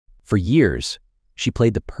For years, she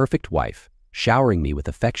played the perfect wife, showering me with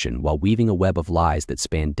affection while weaving a web of lies that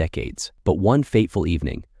spanned decades. But one fateful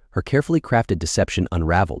evening, her carefully crafted deception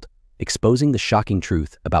unraveled, exposing the shocking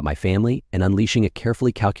truth about my family and unleashing a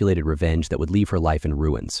carefully calculated revenge that would leave her life in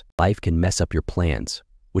ruins. Life can mess up your plans,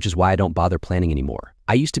 which is why I don't bother planning anymore.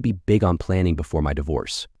 I used to be big on planning before my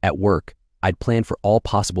divorce. At work, I'd plan for all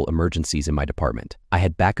possible emergencies in my department. I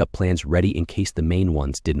had backup plans ready in case the main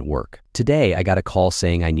ones didn't work. Today, I got a call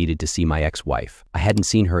saying I needed to see my ex-wife. I hadn't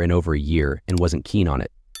seen her in over a year and wasn't keen on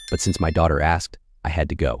it, but since my daughter asked, I had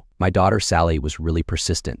to go. My daughter, Sally, was really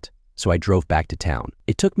persistent, so I drove back to town.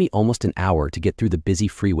 It took me almost an hour to get through the busy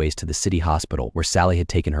freeways to the city hospital where Sally had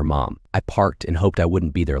taken her mom. I parked and hoped I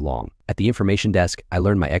wouldn't be there long. At the information desk, I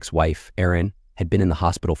learned my ex-wife, Erin, had been in the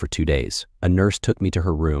hospital for 2 days. A nurse took me to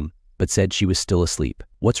her room, but said she was still asleep.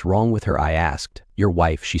 What's wrong with her? I asked. Your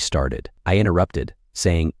wife, she started. I interrupted,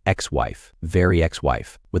 saying ex-wife, very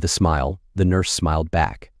ex-wife. With a smile, the nurse smiled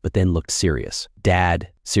back, but then looked serious. Dad,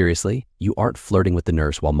 seriously? You aren't flirting with the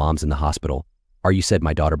nurse while mom's in the hospital? Are you? Said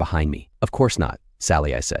my daughter behind me. Of course not,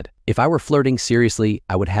 Sally, I said. If I were flirting seriously,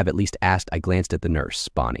 I would have at least asked. I glanced at the nurse,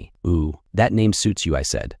 Bonnie. Ooh, that name suits you, I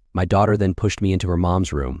said. My daughter then pushed me into her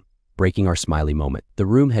mom's room, breaking our smiley moment. The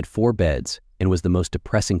room had 4 beds and was the most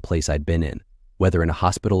depressing place I'd been in, whether in a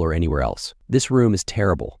hospital or anywhere else. This room is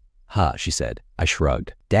terrible. Huh, she said. I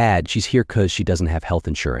shrugged. Dad, she's here 'cause she doesn't have health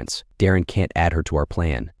insurance. Darren can't add her to our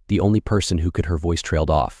plan. The only person who could. Her voice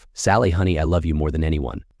trailed off. Sally, honey, I love you more than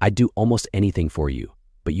anyone. I'd do almost anything for you,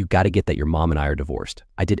 but you gotta get that your mom and I are divorced.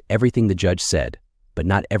 I did everything the judge said, but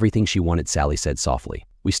not everything she wanted, Sally said softly.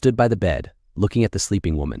 We stood by the bed, looking at the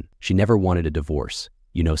sleeping woman. She never wanted a divorce.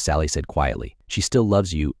 You know, Sally said quietly. She still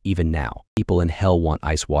loves you, even now. People in hell want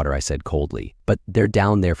ice water, I said coldly. But they're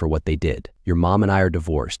down there for what they did. Your mom and I are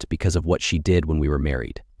divorced because of what she did when we were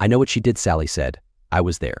married. I know what she did, Sally said. I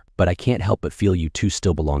was there. But I can't help but feel you two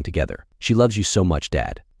still belong together. She loves you so much,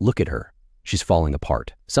 Dad. Look at her. She's falling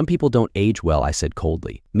apart. Some people don't age well, I said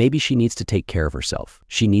coldly. Maybe she needs to take care of herself.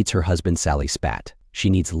 She needs her husband, Sally spat. She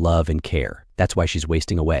needs love and care. That's why she's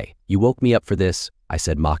wasting away. You woke me up for this, I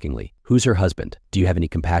said mockingly. Who's her husband? Do you have any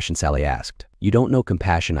compassion? Sally asked. You don't know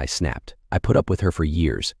compassion, I snapped. I put up with her for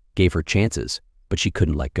years, gave her chances, but she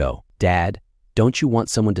couldn't let go. Dad, don't you want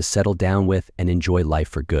someone to settle down with and enjoy life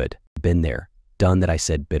for good? Been there, done that, I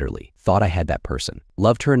said bitterly. Thought I had that person.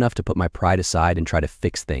 Loved her enough to put my pride aside and try to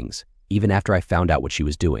fix things, even after I found out what she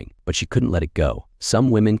was doing, but she couldn't let it go.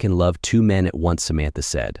 Some women can love 2 men at once, Samantha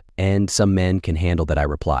said, and some men can handle that, I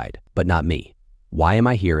replied, but not me. Why am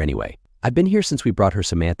I here anyway? I've been here since we brought her,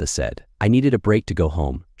 Samantha said. I needed a break to go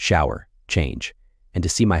home, shower, change, and to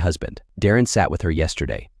see my husband. Darren sat with her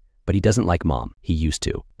yesterday, but he doesn't like Mom. He used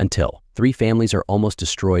to. Until 3 families are almost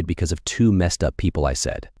destroyed because of 2 messed up people, I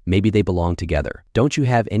said. Maybe they belong together. Don't you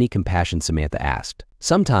have any compassion? Samantha asked.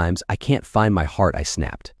 Sometimes I can't find my heart, I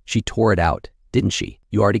snapped. She tore it out, didn't she?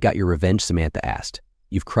 You already got your revenge? Samantha asked.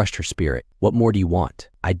 You've crushed her spirit. What more do you want?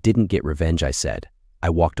 I didn't get revenge, I said.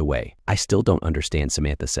 I walked away. I still don't understand,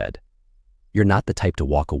 Samantha said. You're not the type to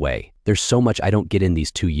walk away. There's so much I don't get in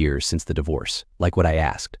these 2 years since the divorce. Like what I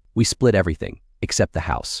asked. We split everything, except the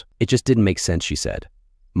house. It just didn't make sense, she said.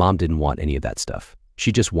 Mom didn't want any of that stuff.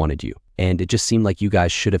 She just wanted you. And it just seemed like you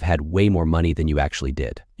guys should have had way more money than you actually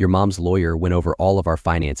did. Your mom's lawyer went over all of our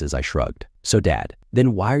finances, I shrugged. So Dad,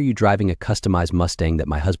 then why are you driving a customized Mustang that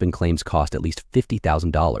my husband claims cost at least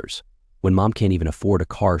 $50,000? When Mom can't even afford a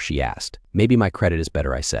car, she asked. Maybe my credit is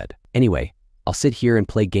better, I said. Anyway, I'll sit here and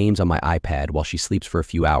play games on my iPad while she sleeps for a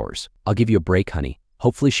few hours. I'll give you a break, honey.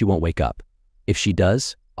 Hopefully she won't wake up. If she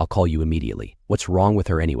does, I'll call you immediately. What's wrong with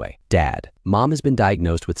her anyway? Dad, Mom has been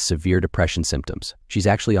diagnosed with severe depression symptoms. She's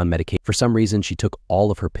actually on medication. For some reason, she took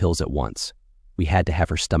all of her pills at once. We had to have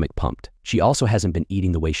her stomach pumped. She also hasn't been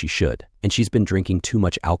eating the way she should, and she's been drinking too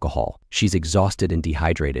much alcohol. She's exhausted and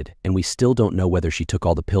dehydrated, and we still don't know whether she took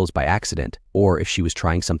all the pills by accident or if she was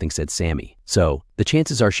trying something, said Sammy. So, the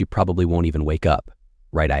chances are she probably won't even wake up.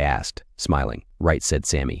 Right, I asked, smiling. Right, said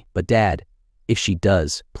Sammy. But Dad, if she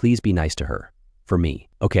does, please be nice to her. For me.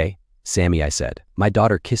 Okay, Sammy, I said. My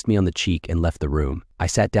daughter kissed me on the cheek and left the room. I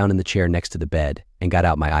sat down in the chair next to the bed and got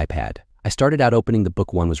out my iPad. I started out opening the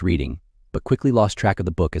book one was reading, but quickly lost track of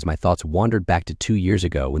the book as my thoughts wandered back to 2 years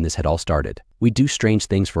ago when this had all started. We do strange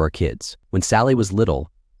things for our kids. When Sally was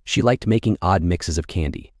little, she liked making odd mixes of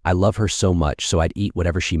candy. I love her so much, so I'd eat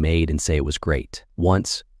whatever she made and say it was great.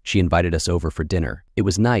 Once, she invited us over for dinner. It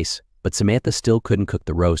was nice, but Samantha still couldn't cook.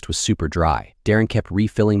 The roast was super dry. Darren kept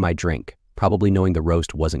refilling my drink, probably knowing the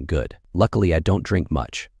roast wasn't good. Luckily, I don't drink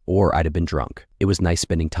much, or I'd have been drunk. It was nice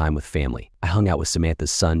spending time with family. I hung out with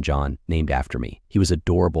Samantha's son, John, named after me. He was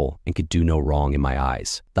adorable and could do no wrong in my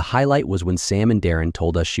eyes. The highlight was when Sam and Darren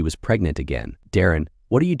told us she was pregnant again. "Darren,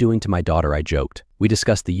 what are you doing to my daughter?" I joked. We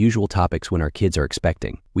discussed the usual topics when our kids are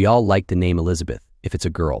expecting. We all like the name Elizabeth, if it's a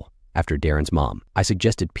girl, after Darren's mom. I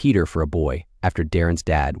suggested Peter for a boy, after Darren's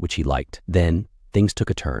dad, which he liked. Then, things took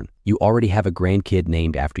a turn. "You already have a grandkid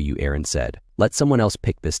named after you," Aaron said. "Let someone else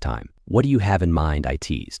pick this time." "What do you have in mind?" I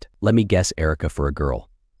teased. "Let me guess, Erica for a girl,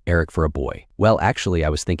 Eric for a boy." "Well, actually, I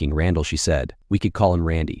was thinking Randall," she said. "We could call him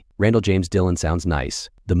Randy. Randall James Dillon sounds nice."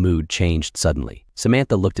 The mood changed suddenly.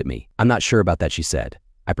 Samantha looked at me. "I'm not sure about that," she said.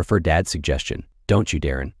 "I prefer Dad's suggestion. Don't you,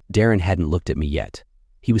 Darren?" Darren hadn't looked at me yet.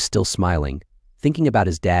 He was still smiling, thinking about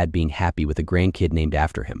his dad being happy with a grandkid named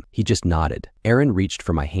after him. He just nodded. Aaron reached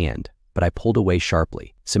for my hand, but I pulled away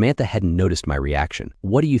sharply. Samantha hadn't noticed my reaction.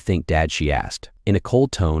 "What do you think, Dad?" she asked. In a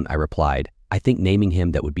cold tone, I replied, "I think naming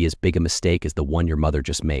him that would be as big a mistake as the one your mother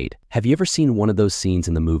just made." Have you ever seen one of those scenes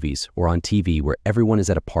in the movies or on TV where everyone is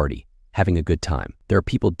at a party, having a good time? There are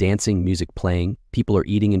people dancing, music playing, people are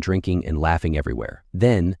eating and drinking and laughing everywhere.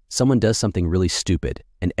 Then, someone does something really stupid,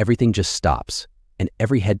 and everything just stops, and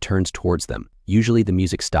every head turns towards them. Usually the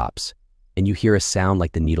music stops, and you hear a sound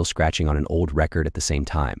like the needle scratching on an old record at the same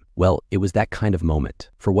time. Well, it was that kind of moment.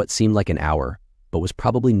 For what seemed like an hour, but was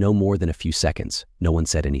probably no more than a few seconds, no one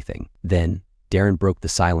said anything. Then, Darren broke the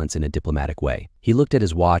silence in a diplomatic way. He looked at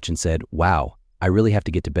his watch and said, "Wow, I really have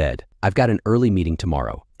to get to bed. I've got an early meeting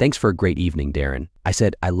tomorrow. Thanks for a great evening, Darren." I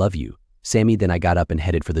said, "I love you, Sammy." Then I got up and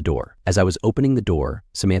headed for the door. As I was opening the door,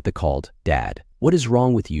 Samantha called, "Dad, what is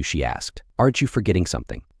wrong with you?" she asked. "Aren't you forgetting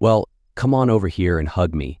something?" "Well, come on over here and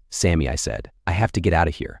hug me, Sammy," I said. "I have to get out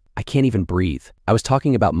of here. I can't even breathe." "I was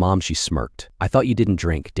talking about Mom," she smirked. "I thought you didn't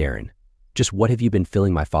drink, Darren. Just what have you been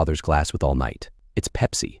filling my father's glass with all night?" "It's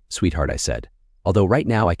Pepsi, sweetheart," I said. "Although right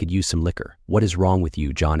now I could use some liquor." "What is wrong with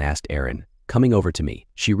you?" John asked Aaron, coming over to me.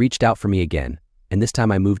 She reached out for me again, and this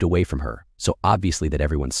time I moved away from her, so obviously that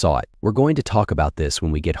everyone saw it. "We're going to talk about this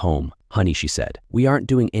when we get home, honey," she said. "We aren't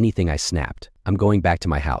doing anything," I snapped. "I'm going back to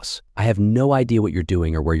my house. I have no idea what you're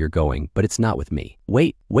doing or where you're going, but it's not with me."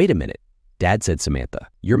 Wait a minute, Dad," said Samantha.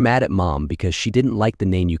 "You're mad at Mom because she didn't like the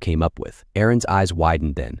name you came up with." Aaron's eyes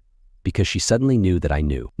widened then, because she suddenly knew that I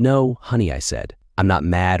knew. "No, honey," I said. "I'm not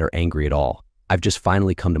mad or angry at all. I've just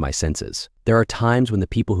finally come to my senses. There are times when the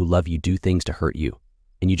people who love you do things to hurt you,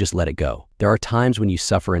 and you just let it go. There are times when you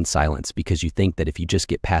suffer in silence because you think that if you just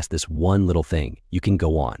get past this one little thing, you can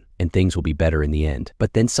go on, and things will be better in the end.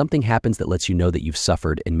 But then something happens that lets you know that you've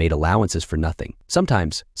suffered and made allowances for nothing.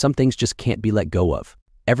 Sometimes, some things just can't be let go of."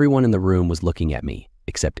 Everyone in the room was looking at me,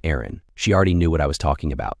 except Aaron. She already knew what I was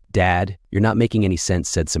talking about. "Dad, you're not making any sense,"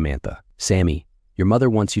 said Samantha. "Sammy, your mother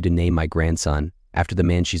wants you to name my grandson after the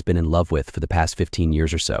man she's been in love with for the past 15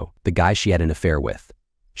 years or so, the guy she had an affair with.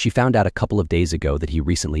 She found out a couple of days ago that he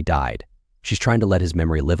recently died. She's trying to let his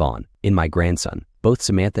memory live on in my grandson." Both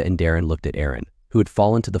Samantha and Darren looked at Aaron, who had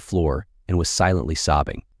fallen to the floor and was silently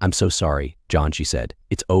sobbing. "I'm so sorry, John," she said.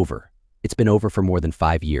 "It's over. It's been over for more than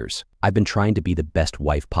 5 years. I've been trying to be the best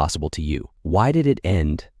wife possible to you." "Why did it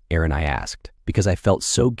end, Aaron?" I asked. "Because I felt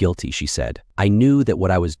so guilty," she said. "I knew that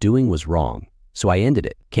what I was doing was wrong, so I ended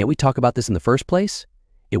it. Can't we talk about this in the first place?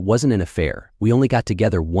 It wasn't an affair. We only got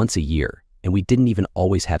together once a year, and we didn't even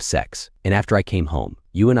always have sex. And after I came home,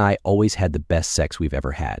 you and I always had the best sex we've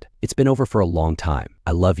ever had. It's been over for a long time.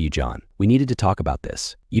 I love you, John. We needed to talk about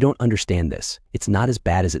this. You don't understand this. It's not as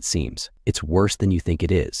bad as it seems. It's worse than you think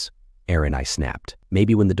it is." "Aaron," I snapped.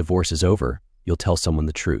 "Maybe when the divorce is over, you'll tell someone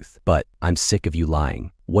the truth. But I'm sick of you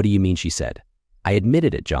lying." "What do you mean?" she said. "I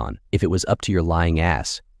admitted it, John. If it was up to your lying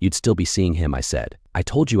ass, you'd still be seeing him," I said. "I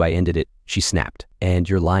told you I ended it," she snapped. "And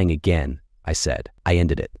you're lying again," I said. "I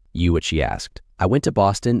ended it." "You what?" she asked. "I went to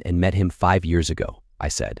Boston and met him 5 years ago," I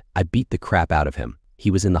said. "I beat the crap out of him.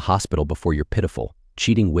 He was in the hospital before your pitiful,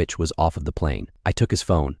 cheating witch was off of the plane. I took his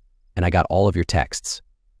phone, and I got all of your texts.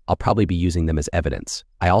 I'll probably be using them as evidence.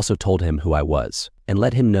 I also told him who I was, and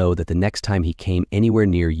let him know that the next time he came anywhere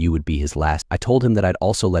near you would be his last. I told him that I'd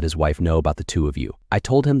also let his wife know about the two of you. I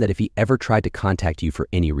told him that if he ever tried to contact you for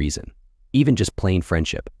any reason, even just plain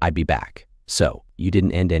friendship, I'd be back. So, you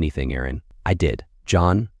didn't end anything, Aaron." "I did."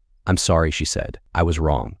 "John, I'm sorry," she said. "I was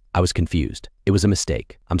wrong. I was confused. It was a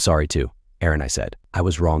mistake. I'm sorry too." "Aaron," I said. "I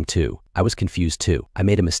was wrong too. I was confused too. I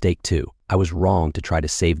made a mistake too. I was wrong to try to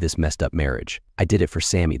save this messed up marriage. I did it for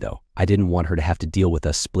Sammy though. I didn't want her to have to deal with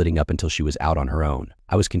us splitting up until she was out on her own.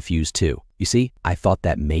 I was confused too. You see, I thought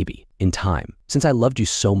that maybe, in time, since I loved you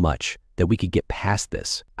so much that we could get past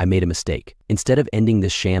this, I made a mistake. Instead of ending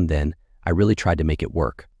this sham then, I really tried to make it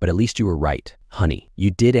work. But at least you were right, honey. You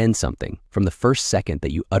did end something. From the first second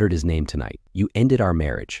that you uttered his name tonight, you ended our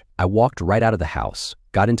marriage. I walked right out of the house,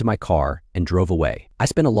 got into my car, and drove away. I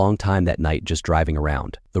spent a long time that night just driving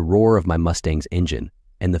around. The roar of my Mustang's engine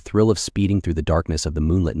and the thrill of speeding through the darkness of the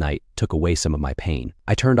moonlit night took away some of my pain.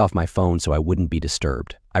 I turned off my phone so I wouldn't be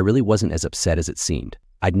disturbed. I really wasn't as upset as it seemed.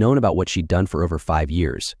 I'd known about what she'd done for over 5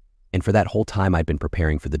 years, and for that whole time I'd been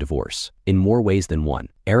preparing for the divorce. In more ways than one,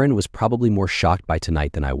 Erin was probably more shocked by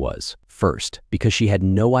tonight than I was. First, because she had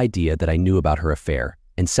no idea that I knew about her affair,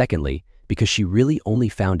 and secondly, because she really only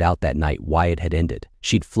found out that night why it had ended.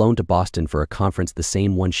 She'd flown to Boston for a conference, the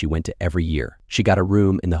same one she went to every year. She got a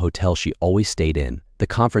room in the hotel she always stayed in. The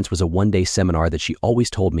conference was a one-day seminar that she always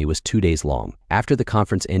told me was 2 days long. After the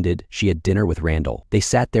conference ended, she had dinner with Randall. They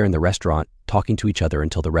sat there in the restaurant, talking to each other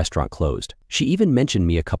until the restaurant closed. She even mentioned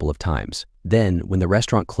me a couple of times. Then, when the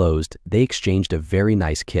restaurant closed, they exchanged a very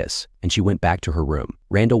nice kiss, and she went back to her room.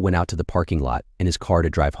 Randall went out to the parking lot in his car to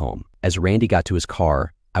drive home. As Randy got to his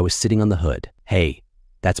car, I was sitting on the hood. "Hey,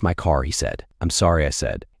 that's my car," he said. "I'm sorry," I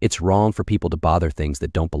said. "It's wrong for people to bother things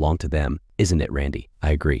that don't belong to them, isn't it, Randy?"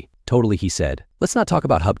 "I agree." "Totally," he said. "Let's not talk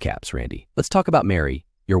about hubcaps, Randy. Let's talk about Mary,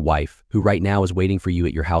 your wife, who right now is waiting for you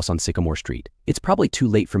at your house on Sycamore Street. It's probably too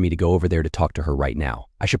late for me to go over there to talk to her right now.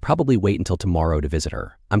 I should probably wait until tomorrow to visit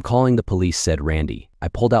her." "I'm calling the police," said Randy. I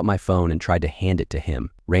pulled out my phone and tried to hand it to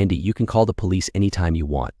him. "Randy, you can call the police anytime you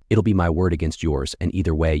want. It'll be my word against yours, and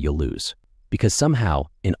either way, you'll lose. Because somehow,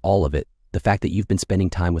 in all of it, the fact that you've been spending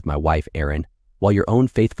time with my wife, Erin, while your own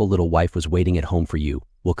faithful little wife was waiting at home for you,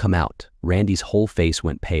 will come out." Randy's whole face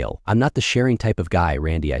went pale. "I'm not the sharing type of guy,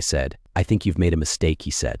 Randy," I said. "I think you've made a mistake,"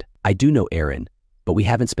 he said. "I do know Erin, but we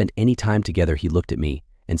haven't spent any time together." He looked at me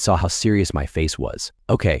and saw how serious my face was.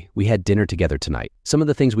 "Okay, we had dinner together tonight. Some of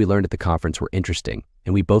the things we learned at the conference were interesting,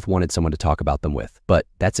 and we both wanted someone to talk about them with. But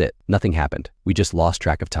that's it. Nothing happened. We just lost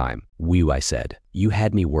track of time." "Whew," I said. "You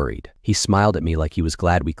had me worried." He smiled at me like he was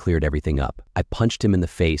glad we cleared everything up. I punched him in the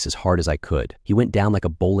face as hard as I could. He went down like a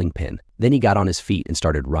bowling pin. Then he got on his feet and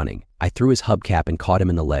started running. I threw his hubcap and caught him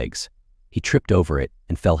in the legs. He tripped over it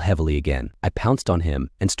and fell heavily again. I pounced on him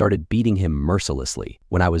and started beating him mercilessly.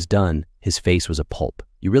 When I was done, his face was a pulp.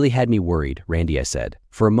 "You really had me worried, Randy," I said.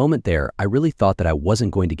 "For a moment there, I really thought that I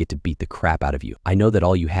wasn't going to get to beat the crap out of you. I know that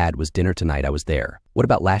all you had was dinner tonight. I was there. What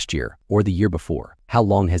about last year or the year before? How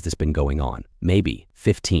long has this been going on? Maybe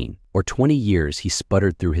 15 or 20 years, he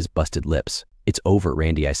sputtered through his busted lips. "It's over,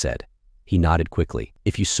 Randy," I said. He nodded quickly.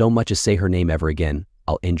 "If you so much as say her name ever again,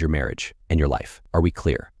 I'll end your marriage and your life. Are we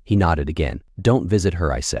clear?" He nodded again. "Don't visit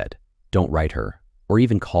her," I said. "Don't write her or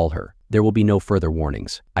even call her. There will be no further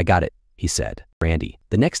warnings." "I got it," he said. "Randy,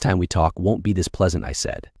 the next time we talk won't be this pleasant," I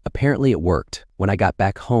said. Apparently it worked. When I got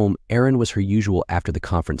back home, Erin was her usual after the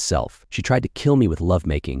conference self. She tried to kill me with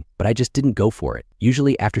lovemaking, but I just didn't go for it.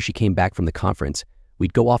 Usually after she came back from the conference,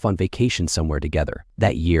 we'd go off on vacation somewhere together.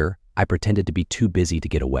 That year, I pretended to be too busy to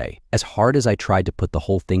get away. As hard as I tried to put the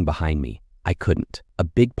whole thing behind me, I couldn't. A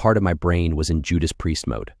big part of my brain was in Judas Priest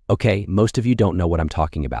mode. Okay, most of you don't know what I'm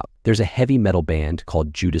talking about. There's a heavy metal band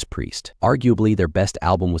called Judas Priest. Arguably, their best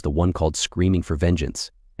album was the one called Screaming for Vengeance,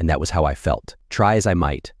 and that was how I felt. Try as I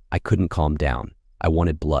might, I couldn't calm down. I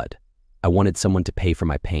wanted blood. I wanted someone to pay for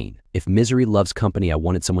my pain. If misery loves company, I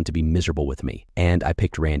wanted someone to be miserable with me. And I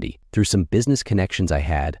picked Randy. Through some business connections I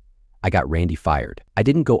had, I got Randy fired. I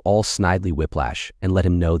didn't go all Snidely Whiplash and let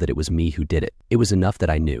him know that it was me who did it. It was enough that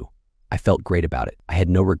I knew. I felt great about it. I had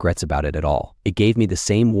no regrets about it at all. It gave me the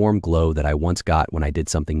same warm glow that I once got when I did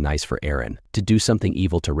something nice for Erin. To do something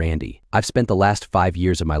evil to Randy, I've spent the last 5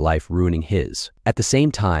 years of my life ruining his. At the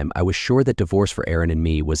same time, I was sure that divorce for Erin and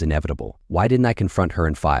me was inevitable. Why didn't I confront her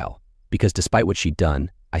and file? Because despite what she'd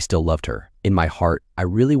done, I still loved her. In my heart, I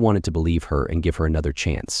really wanted to believe her and give her another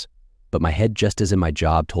chance. But my head, just as in my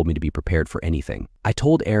job, told me to be prepared for anything. I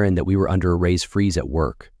told Erin that we were under a raise freeze at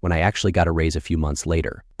work when I actually got a raise a few months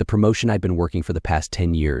later. The promotion I'd been working for the past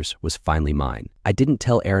 10 years was finally mine. I didn't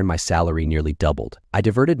tell Erin my salary nearly doubled. I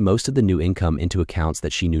diverted most of the new income into accounts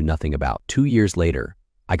that she knew nothing about. 2 years later,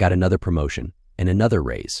 I got another promotion and another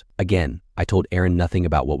raise. Again, I told Erin nothing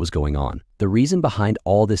about what was going on. The reason behind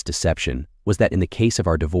all this deception was that in the case of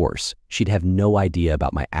our divorce, she'd have no idea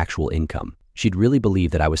about my actual income. She'd really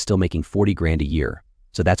believe that I was still making 40 grand a year,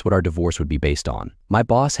 so that's what our divorce would be based on. My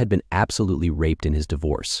boss had been absolutely raped in his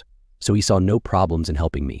divorce, so he saw no problems in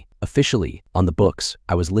helping me. Officially, on the books,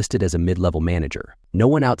 I was listed as a mid-level manager. No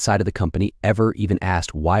one outside of the company ever even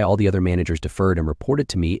asked why all the other managers deferred and reported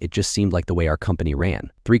to me. It just seemed like the way our company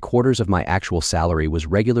ran. 3/4 of my actual salary was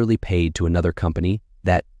regularly paid to another company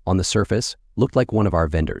that, on the surface, looked like one of our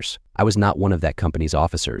vendors. I was not one of that company's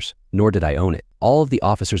officers, nor did I own it. All of the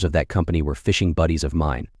officers of that company were fishing buddies of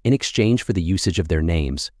mine. In exchange for the usage of their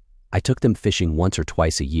names, I took them fishing once or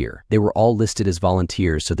twice a year. They were all listed as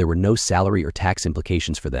volunteers, so there were no salary or tax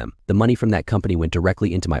implications for them. The money from that company went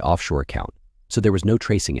directly into my offshore account, so there was no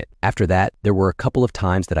tracing it. After that, there were a couple of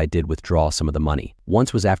times that I did withdraw some of the money.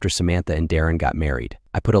 Once was after Samantha and Darren got married.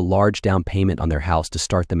 I put a large down payment on their house to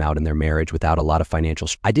start them out in their marriage without a lot of financial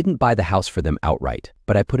I didn't buy the house for them outright,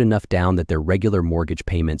 but I put enough down that their regular mortgage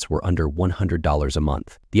payments were under $100 a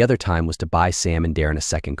month. The other time was to buy Sam and Darren a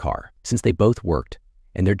second car. Since they both worked,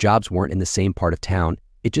 and their jobs weren't in the same part of town,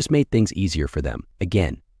 it just made things easier for them.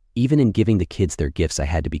 Again, even in giving the kids their gifts, I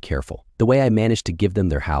had to be careful. The way I managed to give them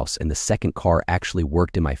their house and the second car actually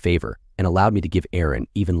worked in my favor and allowed me to give Aaron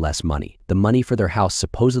even less money. The money for their house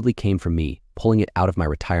supposedly came from me pulling it out of my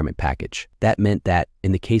retirement package. That meant that,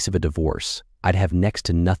 in the case of a divorce, I'd have next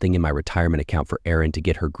to nothing in my retirement account for Aaron to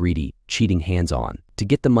get her greedy, cheating hands on. To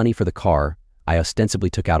get the money for the car, I ostensibly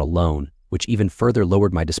took out a loan, which even further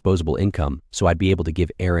lowered my disposable income, so I'd be able to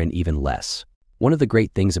give Aaron even less. One of the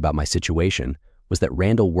great things about my situation was that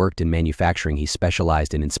Randall worked in manufacturing. He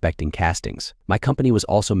specialized in inspecting castings. My company was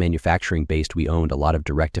also manufacturing based. We owned a lot of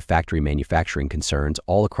direct-to-factory manufacturing concerns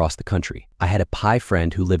all across the country. I had a pie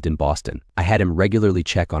friend who lived in Boston. I had him regularly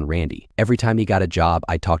check on Randy. Every time he got a job,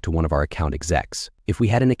 I talked to one of our account execs. If we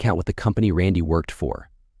had an account with the company Randy worked for,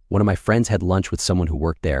 one of my friends had lunch with someone who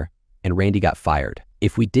worked there, and Randy got fired.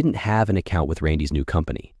 If we didn't have an account with Randy's new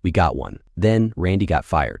company, we got one. Then Randy got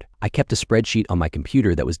fired. I kept a spreadsheet on my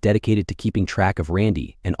computer that was dedicated to keeping track of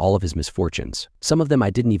Randy and all of his misfortunes. Some of them I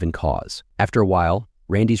didn't even cause. After a while,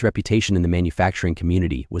 Randy's reputation in the manufacturing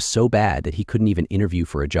community was so bad that he couldn't even interview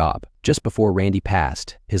for a job. Just before Randy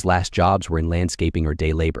passed, his last jobs were in landscaping or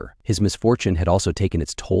day labor. His misfortune had also taken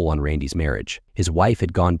its toll on Randy's marriage. His wife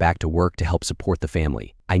had gone back to work to help support the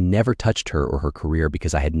family. I never touched her or her career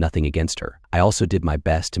because I had nothing against her. I also did my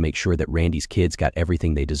best to make sure that Randy's kids got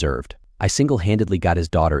everything they deserved. I single-handedly got his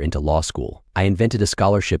daughter into law school. I invented a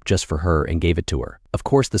scholarship just for her and gave it to her. Of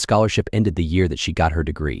course, the scholarship ended the year that she got her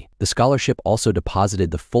degree. The scholarship also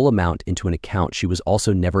deposited the full amount into an account. She was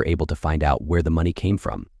also never able to find out where the money came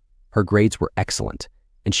from. Her grades were excellent,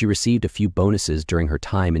 and she received a few bonuses during her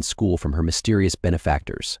time in school from her mysterious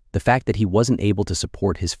benefactors. The fact that he wasn't able to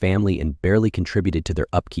support his family and barely contributed to their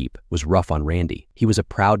upkeep was rough on Randy. He was a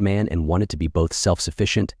proud man and wanted to be both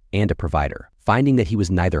self-sufficient and a provider. Finding that he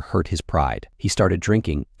was neither hurt his pride. He started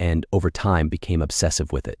drinking and, over time, became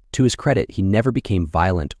obsessive with it. To his credit, he never became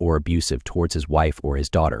violent or abusive towards his wife or his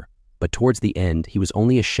daughter, but towards the end, he was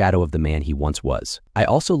only a shadow of the man he once was. I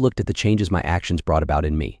also looked at the changes my actions brought about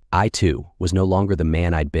in me. I, too, was no longer the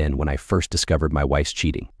man I'd been when I first discovered my wife's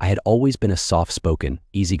cheating. I had always been a soft-spoken,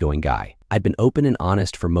 easygoing guy. I'd been open and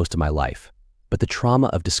honest for most of my life, but the trauma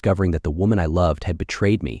of discovering that the woman I loved had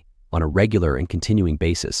betrayed me on a regular and continuing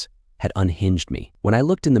basis had unhinged me. When I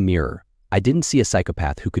looked in the mirror, I didn't see a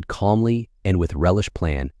psychopath who could calmly and with relish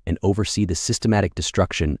plan and oversee the systematic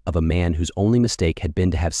destruction of a man whose only mistake had been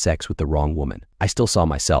to have sex with the wrong woman. I still saw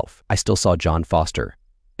myself. I still saw John Foster,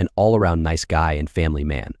 an all-around nice guy and family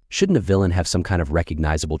man. Shouldn't a villain have some kind of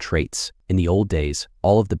recognizable traits? In the old days,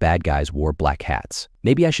 all of the bad guys wore black hats.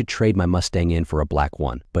 Maybe I should trade my Mustang in for a black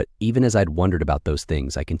one. But even as I'd wondered about those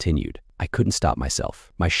things, I continued. I couldn't stop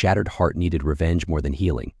myself. My shattered heart needed revenge more than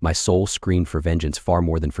healing. My soul screamed for vengeance far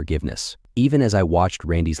more than forgiveness. Even as I watched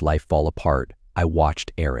Randy's life fall apart, I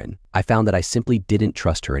watched Aaron. I found that I simply didn't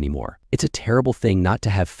trust her anymore. It's a terrible thing not to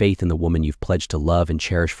have faith in the woman you've pledged to love and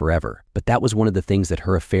cherish forever. But that was one of the things that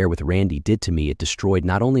her affair with Randy did to me. It destroyed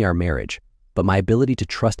not only our marriage, but my ability to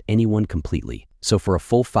trust anyone completely. So for a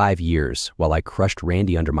full 5 years, while I crushed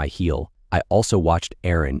Randy under my heel, I also watched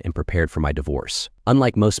Aaron and prepared for my divorce.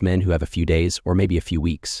 Unlike most men who have a few days or maybe a few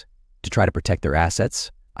weeks to try to protect their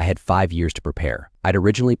assets, I had 5 years to prepare. I'd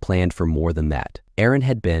originally planned for more than that. Aaron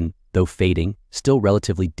had been, though fading, still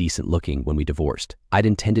relatively decent looking when we divorced. I'd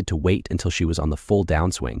intended to wait until she was on the full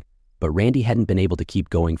downswing, but Randy hadn't been able to keep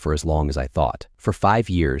going for as long as I thought. For 5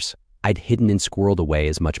 years, I'd hidden and squirreled away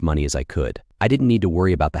as much money as I could. I didn't need to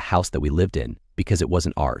worry about the house that we lived in because it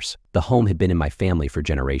wasn't ours. The home had been in my family for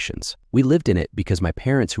generations. We lived in it because my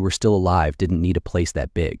parents, who were still alive, didn't need a place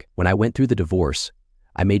that big. When I went through the divorce,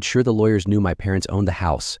 I made sure the lawyers knew my parents owned the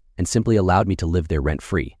house and simply allowed me to live there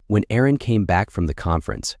rent-free. When Erin came back from the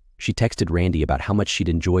conference, she texted Randy about how much she'd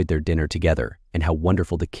enjoyed their dinner together and how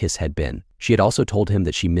wonderful the kiss had been. She had also told him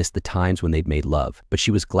that she missed the times when they'd made love, but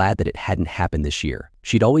she was glad that it hadn't happened this year.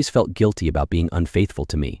 She'd always felt guilty about being unfaithful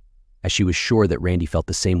to me, as she was sure that Randy felt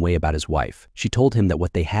the same way about his wife. She told him that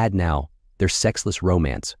what they had now, their sexless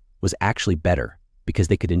romance, was actually better because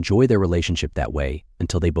they could enjoy their relationship that way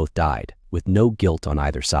until they both died, with no guilt on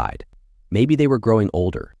either side. Maybe they were growing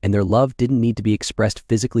older, and their love didn't need to be expressed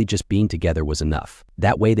physically, just being together was enough.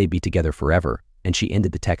 That way they'd be together forever, and she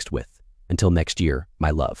ended the text with, "Until next year,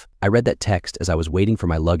 my love." I read that text as I was waiting for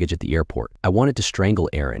my luggage at the airport. I wanted to strangle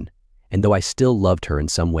Erin, and though I still loved her in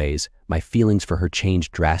some ways, my feelings for her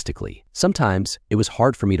changed drastically. Sometimes it was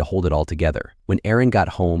hard for me to hold it all together. When Erin got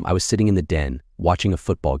home, I was sitting in the den, watching a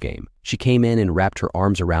football game. She came in and wrapped her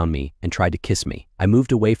arms around me and tried to kiss me. I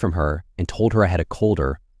moved away from her and told her I had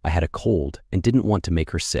a cold and didn't want to make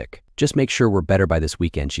her sick. "Just make sure we're better by this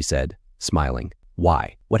weekend," she said, smiling.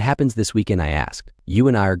 "Why? What happens this weekend?" I asked. "You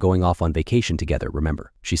and I are going off on vacation together,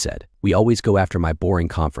 remember?" she said. "We always go after my boring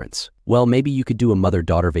conference." "Well, maybe you could do a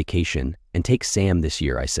mother-daughter vacation and take Sam this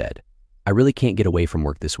year," I said. "I really can't get away from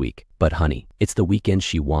work this week." "But honey, it's the weekend,"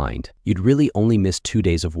 she whined. "You'd really only miss 2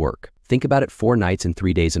 days of work. Think about it, 4 nights and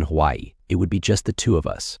 3 days in Hawaii. It would be just the two of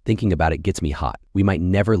us. Thinking about it gets me hot. We might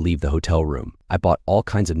never leave the hotel room. I bought all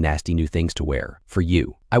kinds of nasty new things to wear. For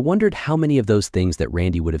you." I wondered how many of those things that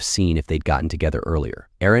Randy would have seen if they'd gotten together earlier.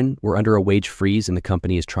 "Erin, we're under a wage freeze and the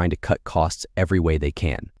company is trying to cut costs every way they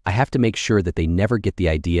can. I have to make sure that they never get the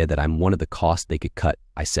idea that I'm one of the costs they could cut,"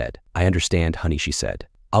 I said. "I understand, honey," she said.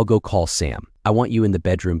 "I'll go call Sam. I want you in the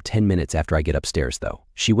bedroom 10 minutes after I get upstairs, though."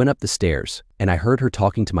 She went up the stairs, and I heard her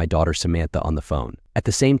talking to my daughter Samantha on the phone. At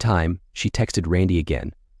the same time, she texted Randy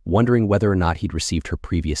again, wondering whether or not he'd received her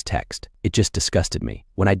previous text. It just disgusted me.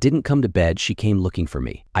 When I didn't come to bed, she came looking for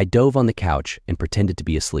me. I dove on the couch and pretended to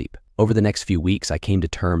be asleep. Over the next few weeks, I came to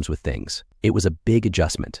terms with things. It was a big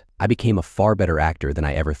adjustment. I became a far better actor than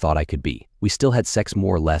I ever thought I could be. We still had sex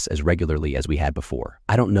more or less as regularly as we had before.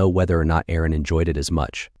 I don't know whether or not Erin enjoyed it as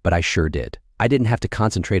much, but I sure did. I didn't have to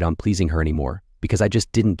concentrate on pleasing her anymore because I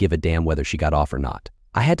just didn't give a damn whether she got off or not.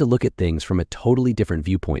 I had to look at things from a totally different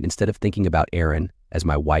viewpoint. Instead of thinking about Erin as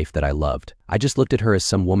my wife that I loved, I just looked at her as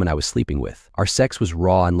some woman I was sleeping with. Our sex was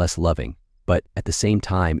raw and less loving, but at the same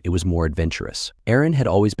time, it was more adventurous. Erin had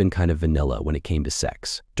always been kind of vanilla when it came to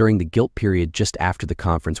sex. During the guilt period just after the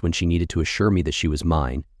conference, when she needed to assure me that she was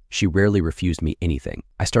mine, she rarely refused me anything.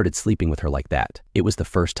 I started sleeping with her like that. It was the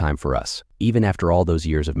first time for us, even after all those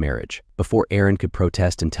years of marriage. Before Erin could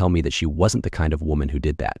protest and tell me that she wasn't the kind of woman who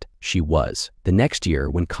did that, she was. The next year,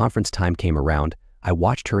 when conference time came around, I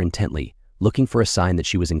watched her intently, looking for a sign that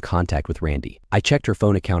she was in contact with Randy. I checked her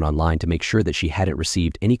phone account online to make sure that she hadn't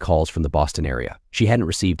received any calls from the Boston area. She hadn't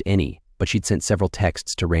received any, but she'd sent several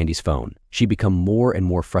texts to Randy's phone. She'd become more and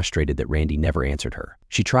more frustrated that Randy never answered her.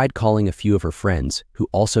 She tried calling a few of her friends who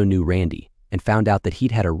also knew Randy and found out that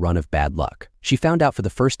he'd had a run of bad luck. She found out for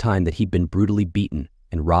the first time that he'd been brutally beaten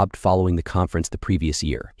and robbed following the conference the previous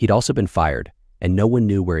year. He'd also been fired, and no one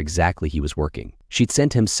knew where exactly he was working. She'd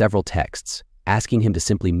sent him several texts, asking him to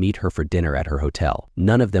simply meet her for dinner at her hotel.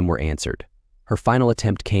 None of them were answered. Her final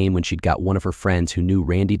attempt came when she'd got one of her friends who knew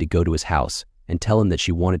Randy to go to his house and tell him that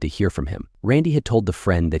she wanted to hear from him. Randy had told the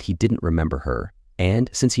friend that he didn't remember her, and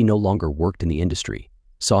since he no longer worked in the industry,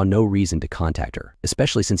 saw no reason to contact her,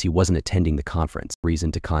 especially since he wasn't attending the conference.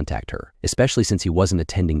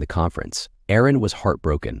 Erin was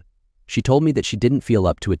heartbroken. She told me that she didn't feel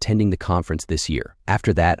up to attending the conference this year.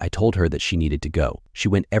 After that, I told her that she needed to go. She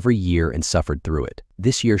went every year and suffered through it.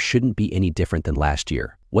 This year shouldn't be any different than last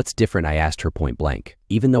year. "What's different?" I asked her point blank.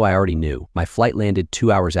 Even though I already knew, my flight landed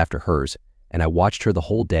 2 hours after hers, and I watched her the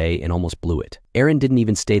whole day and almost blew it. Erin didn't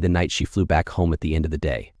even stay the night. She flew back home at the end of the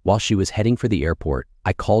day. While she was heading for the airport,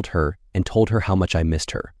 I called her and told her how much I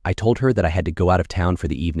missed her. I told her that I had to go out of town for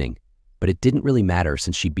the evening, but it didn't really matter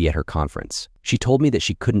since she'd be at her conference. She told me that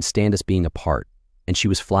she couldn't stand us being apart, and she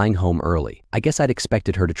was flying home early. I guess I'd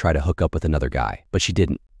expected her to try to hook up with another guy, but she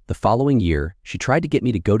didn't. The following year, she tried to get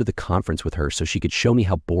me to go to the conference with her so she could show me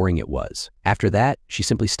how boring it was. After that, she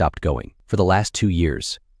simply stopped going. For the last 2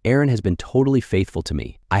 years, Erin has been totally faithful to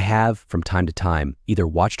me. I have, from time to time, either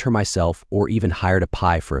watched her myself or even hired a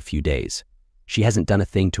pie for a few days. She hasn't done a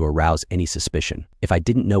thing to arouse any suspicion. If I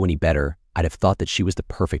didn't know any better, I'd have thought that she was the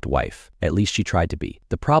perfect wife. At least she tried to be.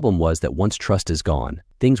 The problem was that once trust is gone,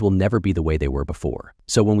 things will never be the way they were before.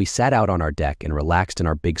 So when we sat out on our deck and relaxed in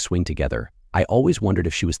our big swing together, I always wondered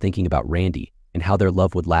if she was thinking about Randy and how their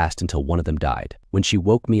love would last until one of them died. When she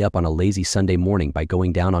woke me up on a lazy Sunday morning by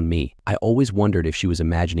going down on me, I always wondered if she was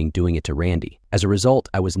imagining doing it to Randy. As a result,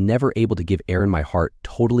 I was never able to give Erin my heart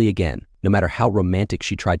totally again. No matter how romantic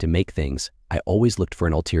she tried to make things, I always looked for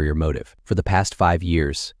an ulterior motive. For the past 5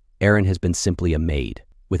 years, Erin has been simply a maid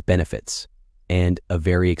with benefits, and a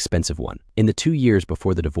very expensive one. In the 2 years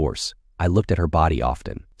before the divorce, I looked at her body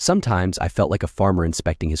often. Sometimes I felt like a farmer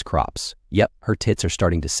inspecting his crops. Yep, her tits are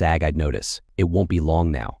starting to sag, I'd notice. It won't be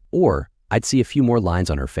long now. Or I'd see a few more lines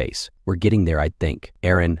on her face. We're getting there, I'd think.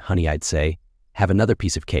 Aaron, honey, I'd say. Have another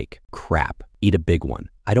piece of cake. Crap. Eat a big one.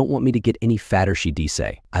 I don't want me to get any fatter, she'd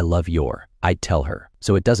say. I love your. I'd tell her.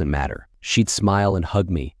 So it doesn't matter. She'd smile and hug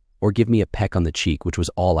me, or give me a peck on the cheek, which was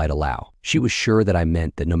all I'd allow. She was sure that I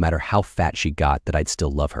meant that no matter how fat she got, that I'd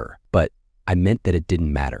still love her. But I meant that it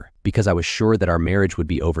didn't matter, because I was sure that our marriage would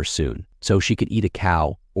be over soon. So she could eat a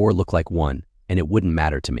cow or look like one, and it wouldn't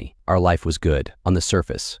matter to me. Our life was good. On the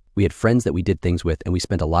surface, we had friends that we did things with, and we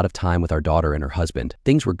spent a lot of time with our daughter and her husband.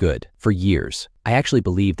 Things were good. For years, I actually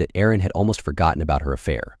believed that Erin had almost forgotten about her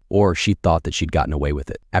affair, or she thought that she'd gotten away with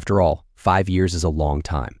it. After all, 5 years is a long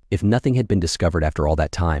time. If nothing had been discovered after all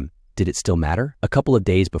that time, did it still matter? A couple of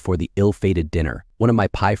days before the ill-fated dinner, one of my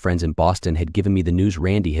pie friends in Boston had given me the news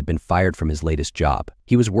Randy had been fired from his latest job.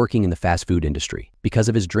 He was working in the fast food industry. Because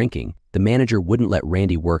of his drinking, the manager wouldn't let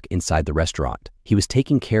Randy work inside the restaurant. He was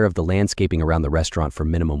taking care of the landscaping around the restaurant for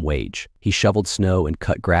minimum wage. He shoveled snow and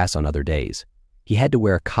cut grass on other days. He had to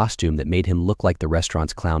wear a costume that made him look like the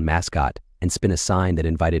restaurant's clown mascot and spin a sign that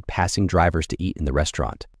invited passing drivers to eat in the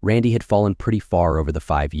restaurant. Randy had fallen pretty far over the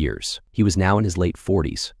 5 years. He was now in his late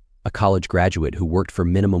 40s. A college graduate who worked for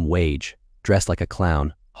minimum wage, dressed like a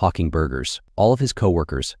clown, hawking burgers. All of his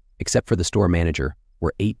coworkers, except for the store manager,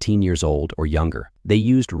 were 18 years old or younger. They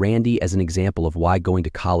used Randy as an example of why going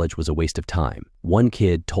to college was a waste of time. One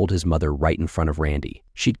kid told his mother right in front of Randy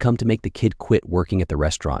she'd come to make the kid quit working at the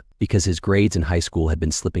restaurant because his grades in high school had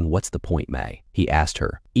been slipping. What's the point, May? He asked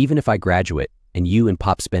her. Even if I graduate and you and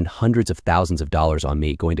Pop spend hundreds of thousands of dollars on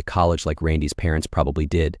me going to college like Randy's parents probably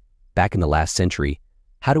did back in the last century,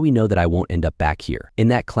 how do we know that I won't end up back here in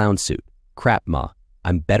that clown suit? Crap, Ma.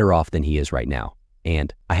 I'm better off than he is right now.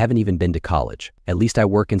 And I haven't even been to college. At least I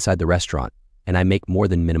work inside the restaurant, and I make more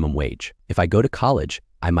than minimum wage. If I go to college,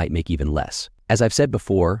 I might make even less. As I've said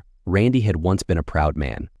before, Randy had once been a proud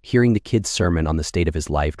man. Hearing the kid's sermon on the state of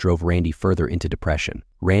his life drove Randy further into depression.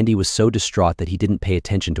 Randy was so distraught that he didn't pay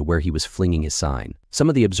attention to where he was flinging his sign. Some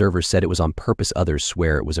of the observers said it was on purpose, others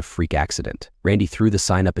swear it was a freak accident. Randy threw the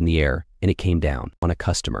sign up in the air, and it came down on a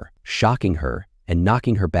customer, shocking her and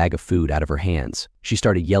knocking her bag of food out of her hands. She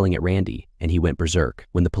started yelling at Randy, and he went berserk.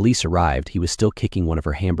 When the police arrived, he was still kicking one of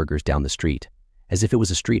her hamburgers down the street, as if it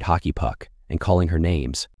was a street hockey puck, and calling her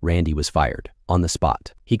names. Randy was fired. On the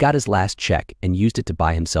spot. He got his last check and used it to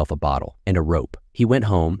buy himself a bottle and a rope. He went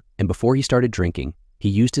home, and before he started drinking, he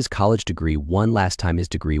used his college degree one last time. His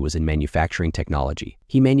degree was in manufacturing technology.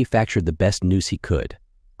 He manufactured the best noose he could,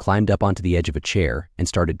 climbed up onto the edge of a chair, and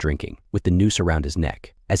started drinking, with the noose around his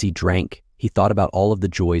neck. As he drank, he thought about all of the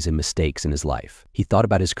joys and mistakes in his life. He thought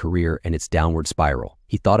about his career and its downward spiral.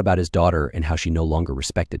 He thought about his daughter and how she no longer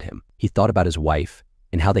respected him. He thought about his wife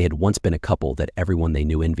and how they had once been a couple that everyone they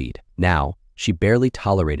knew envied. Now, she barely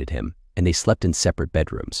tolerated him, and they slept in separate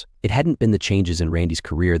bedrooms. It hadn't been the changes in Randy's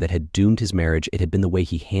career that had doomed his marriage, it had been the way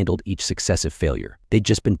he handled each successive failure. They'd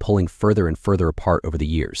just been pulling further and further apart over the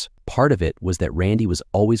years. Part of it was that Randy was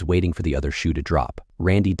always waiting for the other shoe to drop.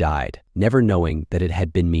 Randy died, never knowing that it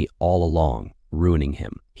had been me all along, ruining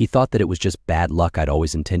him. He thought that it was just bad luck. I'd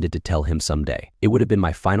always intended to tell him someday. It would have been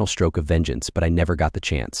my final stroke of vengeance, but I never got the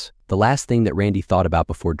chance. The last thing that Randy thought about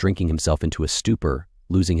before drinking himself into a stupor,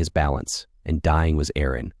 losing his balance, and dying was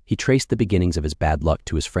Erin. He traced the beginnings of his bad luck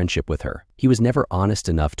to his friendship with her. He was never honest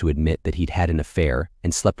enough to admit that he'd had an affair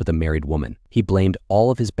and slept with a married woman. He blamed all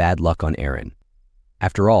of his bad luck on Erin.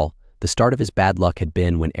 After all, the start of his bad luck had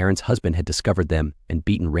been when Erin's husband had discovered them and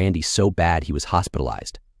beaten Randy so bad he was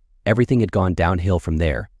hospitalized. Everything had gone downhill from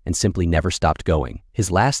there and simply never stopped going. His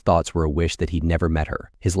last thoughts were a wish that he'd never met her.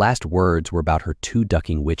 His last words were about her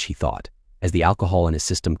too-ducking witch, he thought, as the alcohol in his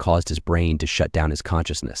system caused his brain to shut down his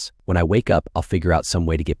consciousness. When I wake up, I'll figure out some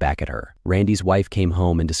way to get back at her. Randy's wife came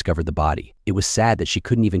home and discovered the body. It was sad that she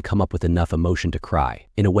couldn't even come up with enough emotion to cry.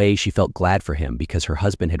 In a way, she felt glad for him because her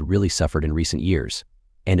husband had really suffered in recent years,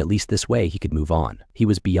 and at least this way he could move on. He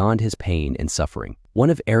was beyond his pain and suffering. One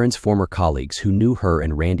of Erin's former colleagues who knew her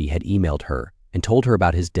and Randy had emailed her and told her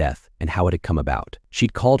about his death and how it had come about.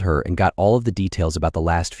 She'd called her and got all of the details about the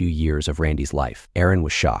last few years of Randy's life. Erin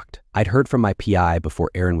was shocked. I'd heard from my PI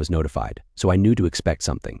before Erin was notified, so I knew to expect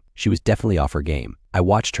something. She was definitely off her game. I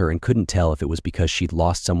watched her and couldn't tell if it was because she'd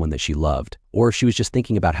lost someone that she loved, or if she was just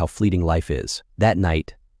thinking about how fleeting life is. That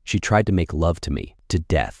night, she tried to make love to me, to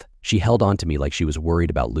death. She held on to me like she was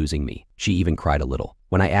worried about losing me. She even cried a little.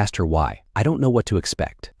 When I asked her why, I don't know what to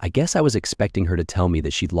expect. I guess I was expecting her to tell me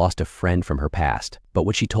that she'd lost a friend from her past, but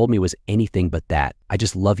what she told me was anything but that. I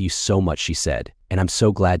just love you so much, she said, and I'm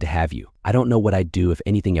so glad to have you. I don't know what I'd do if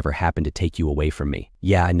anything ever happened to take you away from me.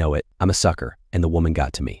 Yeah, I know it. I'm a sucker, and the woman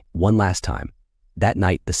got to me. One last time. That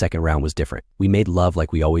night, the second round was different. We made love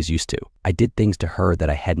like we always used to. I did things to her that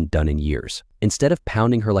I hadn't done in years. Instead of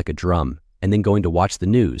pounding her like a drum and then going to watch the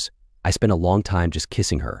news, I spent a long time just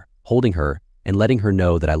kissing her, holding her, and letting her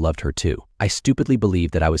know that I loved her too. I stupidly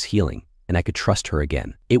believed that I was healing and I could trust her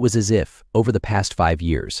again. It was as if, over the past 5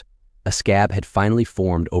 years, a scab had finally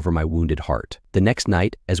formed over my wounded heart. The next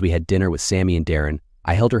night, as we had dinner with Sammy and Darren,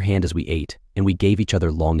 I held her hand as we ate, and we gave each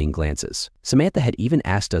other longing glances. Samantha had even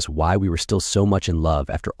asked us why we were still so much in love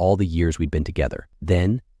after all the years we'd been together.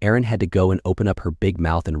 Then, Erin had to go and open up her big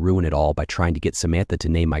mouth and ruin it all by trying to get Samantha to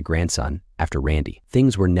name my grandson after Randy.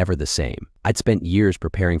 Things were never the same. I'd spent years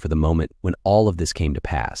preparing for the moment when all of this came to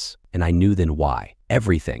pass, and I knew then why.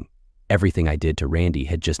 Everything I did to Randy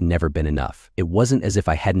had just never been enough. It wasn't as if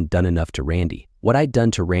I hadn't done enough to Randy. What I'd done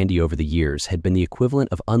to Randy over the years had been the equivalent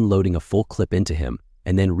of unloading a full clip into him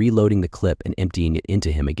and then reloading the clip and emptying it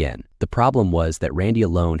into him again. The problem was that Randy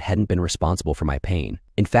alone hadn't been responsible for my pain.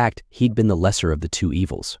 In fact, he'd been the lesser of the two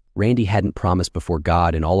evils. Randy hadn't promised before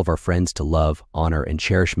God and all of our friends to love, honor, and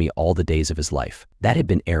cherish me all the days of his life. That had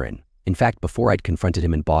been Aaron. In fact, before I'd confronted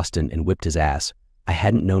him in Boston and whipped his ass, I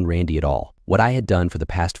hadn't known Randy at all. What I had done for the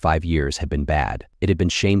past 5 years had been bad. It had been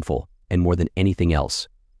shameful, and more than anything else,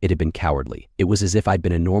 it had been cowardly. It was as if I'd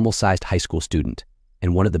been a normal-sized high school student,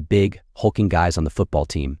 and one of the big, hulking guys on the football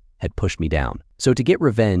team had pushed me down. So to get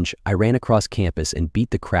revenge, I ran across campus and beat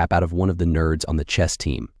the crap out of one of the nerds on the chess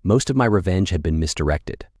team. Most of my revenge had been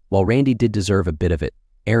misdirected. While Randy did deserve a bit of it,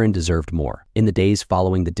 Erin deserved more. In the days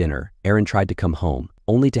following the dinner, Erin tried to come home,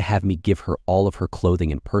 only to have me give her all of her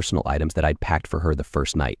clothing and personal items that I'd packed for her the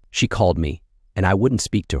first night. She called me, and I wouldn't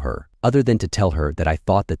speak to her, other than to tell her that I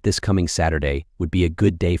thought that this coming Saturday would be a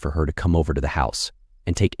good day for her to come over to the house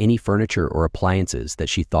and take any furniture or appliances that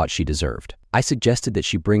she thought she deserved. I suggested that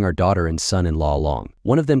she bring our daughter and son-in-law along.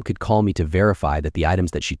 One of them could call me to verify that the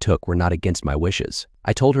items that she took were not against my wishes.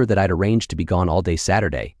 I told her that I'd arranged to be gone all day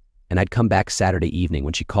Saturday, and I'd come back Saturday evening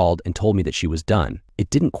when she called and told me that she was done. It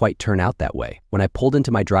didn't quite turn out that way. When I pulled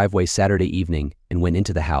into my driveway Saturday evening and went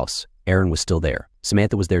into the house, Erin was still there.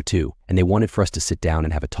 Samantha was there too, and they wanted for us to sit down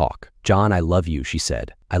and have a talk. "John, I love you," she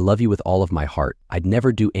said. "I love you with all of my heart. I'd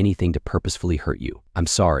never do anything to purposefully hurt you. I'm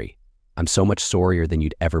sorry. I'm so much sorrier than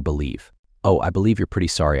you'd ever believe." "Oh, I believe you're pretty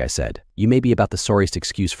sorry," I said. "You may be about the sorriest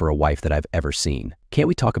excuse for a wife that I've ever seen." "Can't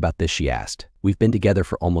we talk about this?" she asked. "We've been together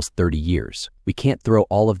for almost 30 years. We can't throw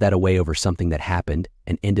all of that away over something that happened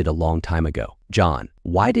and ended a long time ago." "John,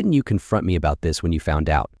 why didn't you confront me about this when you found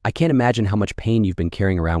out? I can't imagine how much pain you've been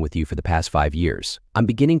carrying around with you for the past 5 years. I'm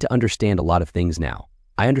beginning to understand a lot of things now.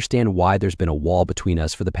 I understand why there's been a wall between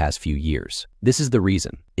us for the past few years. This is the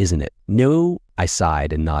reason, isn't it?" "No," I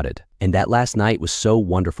sighed and nodded. "And that last night was so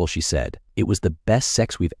wonderful," she said. "It was the best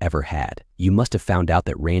sex we've ever had. You must have found out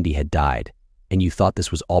that Randy had died, and you thought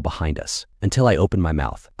this was all behind us." Until I opened my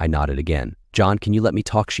mouth, I nodded again. "John, can you let me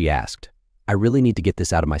talk?" she asked. "I really need to get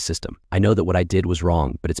this out of my system. I know that what I did was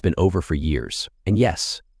wrong, but it's been over for years. And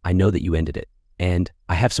yes, I know that you ended it. And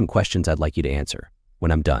I have some questions I'd like you to answer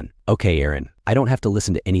when I'm done." "Okay, Erin, I don't have to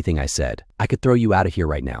listen to anything I said. I could throw you out of here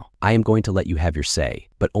right now. I am going to let you have your say,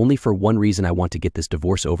 but only for one reason. I want to get this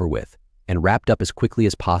divorce over with and wrapped up as quickly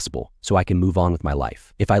as possible so I can move on with my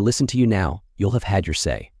life. If I listen to you now, you'll have had your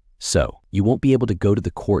say. So, you won't be able to go to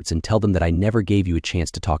the courts and tell them that I never gave you a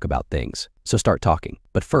chance to talk about things. So start talking.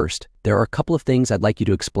 But first, there are a couple of things I'd like you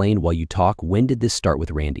to explain while you talk. When did this start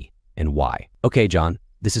with Randy, and why?" "Okay, John,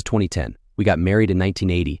 this is 2010. We got married in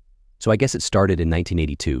 1980. So I guess it started in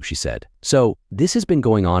 1982, she said. "So, this has been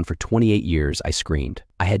going on for 28 years, I screamed.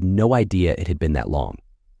 I had no idea it had been that long.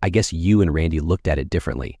 I guess you and Randy looked at it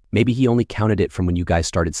differently. Maybe he only counted it from when you guys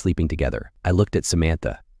started sleeping together." I looked at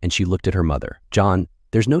Samantha, and she looked at her mother. "John,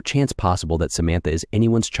 there's no chance possible that Samantha is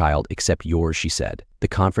anyone's child except yours," she said. "The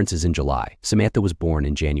conference is in July. Samantha was born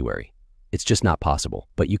in January. It's just not possible."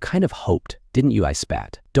 "But you kind of hoped, didn't you?" I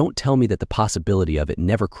spat. "Don't tell me that the possibility of it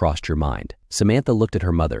never crossed your mind." Samantha looked at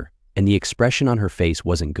her mother, and the expression on her face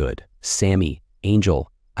wasn't good. "Sammy, Angel,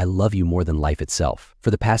 I love you more than life itself.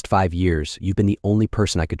 For the past 5 years, you've been the only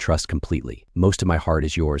person I could trust completely. Most of my heart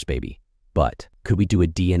is yours, baby. But could we do a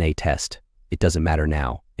DNA test? It doesn't matter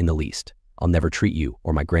now, in the least. I'll never treat you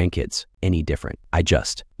or my grandkids any different. I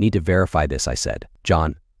just need to verify this," I said.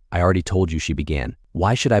 "John, I already told you," she began.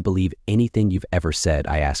 "Why should I believe anything you've ever said?"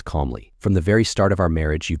 I asked calmly. "From the very start of our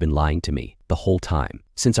marriage, you've been lying to me. The whole time.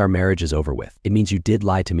 Since our marriage is over with. It means you did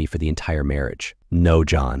lie to me for the entire marriage." "No,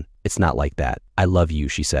 John, it's not like that. I love you,"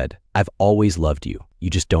 she said. "I've always loved you. You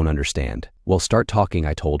just don't understand." "Well, start talking,"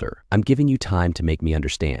 I told her. "I'm giving you time to make me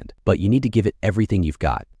understand. But you need to give it everything you've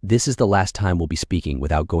got. This is the last time we'll be speaking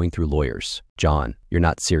without going through lawyers." "John, you're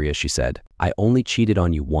not serious," she said. "I only cheated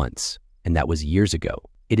on you once. and that was years ago.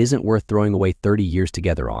 It isn't worth throwing away 30 years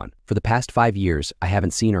together on. For the past 5 years, I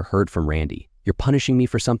haven't seen or heard from Randy. You're punishing me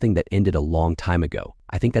for something that ended a long time ago.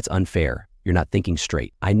 I think that's unfair. You're not thinking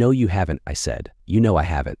straight. I know you haven't, I said. You know I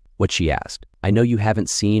haven't. What, she asked. I know you haven't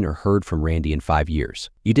seen or heard from Randy in 5 years.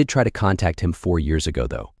 You did try to contact him 4 years ago,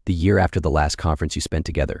 though. The year after the last conference you spent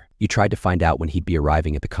together. You tried to find out when he'd be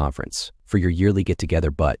arriving at the conference for your yearly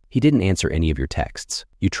get-together, but he didn't answer any of your texts.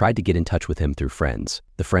 You tried to get in touch with him through friends.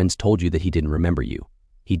 The friends told you that he didn't remember you.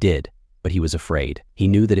 He did, but he was afraid. He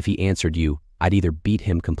knew that if he answered you, I'd either beat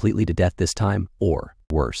him completely to death this time, or,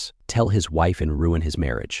 worse, tell his wife and ruin his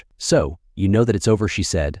marriage. So, you know that it's over, she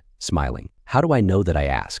said, smiling. How do I know that, I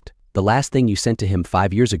asked. The last thing you sent to him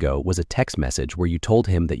 5 years ago was a text message where you told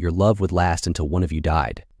him that your love would last until one of you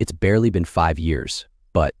died. It's barely been 5 years.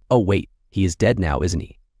 But, oh wait, he is dead now, isn't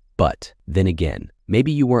he? But, then again,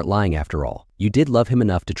 maybe you weren't lying after all. You did love him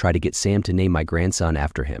enough to try to get Sam to name my grandson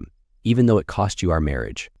after him, even though it cost you our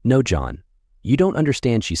marriage. No, John. You don't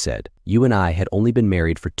understand, she said. You and I had only been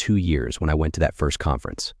married for 2 years when I went to that first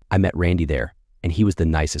conference. I met Randy there, and he was the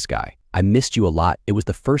nicest guy. I missed you a lot. It was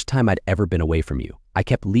the first time I'd ever been away from you. I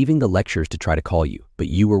kept leaving the lectures to try to call you, but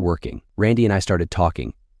you were working. Randy and I started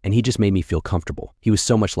talking, and he just made me feel comfortable. He was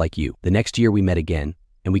so much like you. The next year we met again,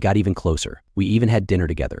 and we got even closer. We even had dinner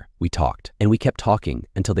together. We talked, and we kept talking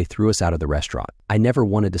until they threw us out of the restaurant. I never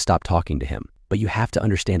wanted to stop talking to him, but you have to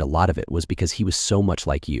understand a lot of it was because he was so much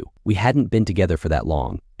like you. We hadn't been together for that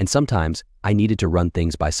long, and sometimes I needed to run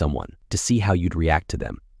things by someone to see how you'd react to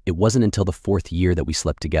them. It wasn't until the 4th year that we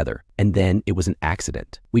slept together, and then it was an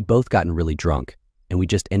accident. We'd both gotten really drunk, and we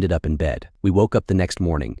just ended up in bed. We woke up the next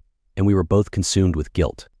morning, and we were both consumed with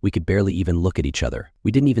guilt. We could barely even look at each other.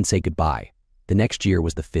 We didn't even say goodbye. The next year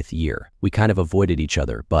was the 5th year. We kind of avoided each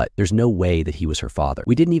other, but there's no way that he was her father.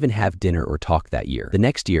 We didn't even have dinner or talk that year. The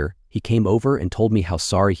next year, he came over and told me how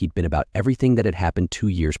sorry he'd been about everything that had happened 2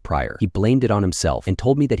 years prior. He blamed it on himself and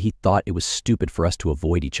told me that he thought it was stupid for us to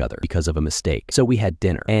avoid each other because of a mistake. So we had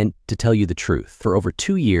dinner. And to tell you the truth, for over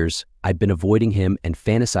 2 years, I'd been avoiding him and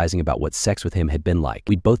fantasizing about what sex with him had been like.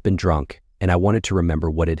 We'd both been drunk, and I wanted to remember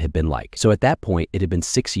what it had been like. So at that point, it had been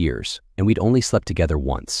 6 years, and we'd only slept together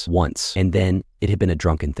once, and then it had been a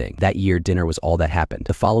drunken thing. That year, dinner was all that happened.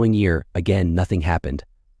 The following year, again, nothing happened.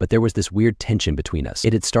 But there was this weird tension between us.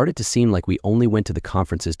 It had started to seem like we only went to the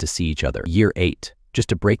conferences to see each other. Year 8, just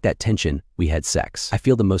to break that tension, we had sex. I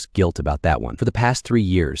feel the most guilt about that one. For the past 3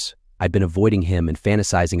 years, I'd been avoiding him and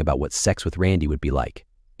fantasizing about what sex with Randy would be like.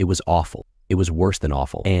 It was awful. It was worse than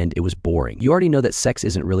awful, and it was boring. You already know that sex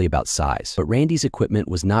isn't really about size, but Randy's equipment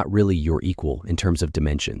was not really your equal in terms of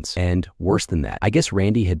dimensions. And worse than that, I guess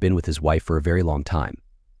Randy had been with his wife for a very long time,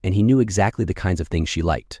 and he knew exactly the kinds of things she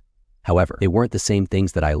liked. However, they weren't the same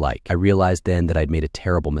things that I like. I realized then that I'd made a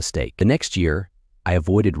terrible mistake. The next year, I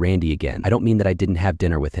avoided Randy again. I don't mean that I didn't have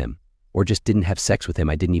dinner with him, or just didn't have sex with him.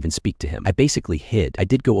 I didn't even speak to him. I basically hid. I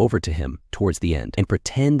did go over to him towards the end and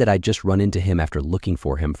pretend that I'd just run into him after looking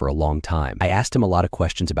for him for a long time. I asked him a lot of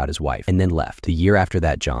questions about his wife and then left. The year after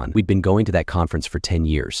that, John, we'd been going to that conference for 10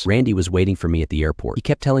 years. Randy was waiting for me at the airport. He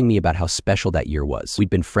kept telling me about how special that year was. We'd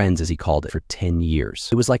been friends, as he called it, for 10 years.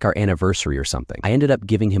 It was like our anniversary or something. I ended up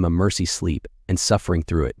giving him a mercy sleep and suffering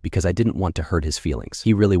through it because I didn't want to hurt his feelings.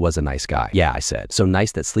 He really was a nice guy. Yeah, I said. So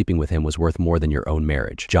nice that sleeping with him was worth more than your own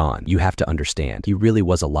marriage. John, you have to understand. He really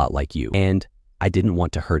was a lot like you. And I didn't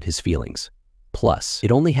want to hurt his feelings. Plus,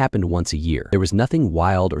 it only happened once a year. There was nothing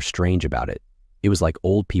wild or strange about it. It was like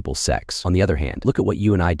old people sex. On the other hand, look at what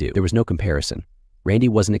you and I do. There was no comparison. Randy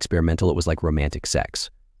wasn't experimental. It was like romantic sex.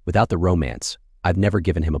 Without the romance, I've never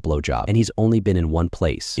given him a blowjob, and he's only been in one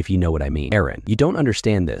place, if you know what I mean. Aaron, you don't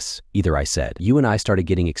understand this either, I said. You and I started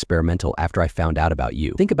getting experimental after I found out about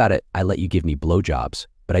you. Think about it, I let you give me blowjobs,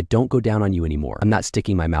 but I don't go down on you anymore. I'm not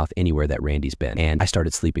sticking my mouth anywhere that Randy's been, and I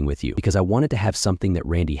started sleeping with you because I wanted to have something that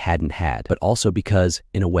Randy hadn't had, but also because,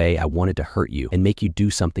 in a way, I wanted to hurt you and make you do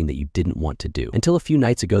something that you didn't want to do. Until a few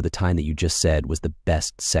nights ago, the time that you just said was the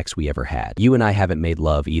best sex we ever had. You and I haven't made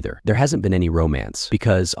love either. There hasn't been any romance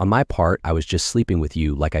because, on my part, I was just sleeping with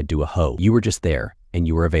you like I'd do a hoe. You were just there, and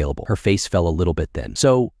you were available. Her face fell a little bit then.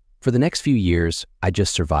 So, for the next few years, I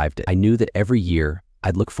just survived it. I knew that every year,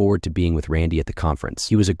 I'd look forward to being with Randy at the conference.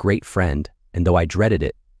 He was a great friend, and though I dreaded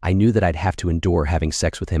it, I knew that I'd have to endure having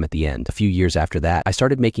sex with him at the end. A few years after that, I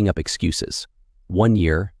started making up excuses. 1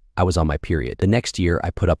 year, I was on my period. The next year, I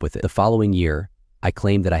put up with it. The following year, I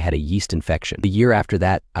claimed that I had a yeast infection. The year after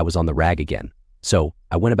that, I was on the rag again. So,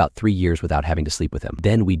 I went about 3 years without having to sleep with him.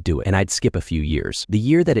 Then we'd do it, and I'd skip a few years. The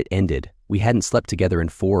year that it ended, we hadn't slept together in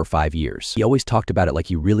 4 or 5 years. He always talked about it like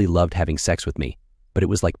he really loved having sex with me, but it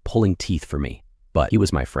was like pulling teeth for me. but he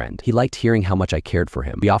was my friend. He liked hearing how much I cared for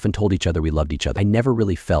him. We often told each other we loved each other. I never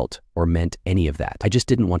really felt or meant any of that. I just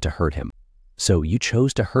didn't want to hurt him. So you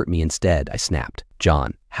chose to hurt me instead, I snapped.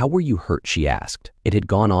 John, how were you hurt, she asked. It had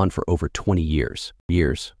gone on for over 20 years.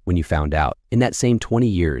 When you found out. In that same 20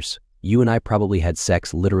 years, you and I probably had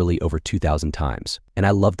sex literally over 2,000 times. And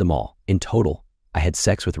I loved them all. In total, I had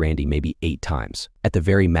sex with Randy maybe 8 times, at the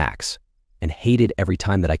very max, and hated every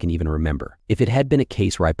time that I can even remember. If it had been a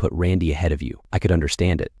case where I put Randy ahead of you, I could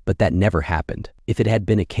understand it, but that never happened. If it had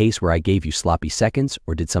been a case where I gave you sloppy seconds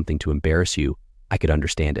or did something to embarrass you, I could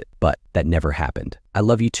understand it, but that never happened. I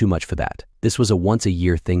love you too much for that. This was a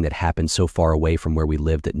once-a-year thing that happened so far away from where we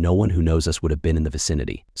lived that no one who knows us would have been in the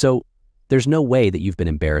vicinity. So there's no way that you've been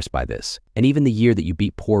embarrassed by this. And even the year that you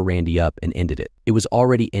beat poor Randy up and ended it, it was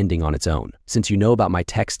already ending on its own. Since you know about my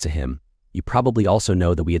text to him, you probably also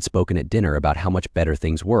know that we had spoken at dinner about how much better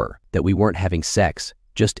things were, that we weren't having sex,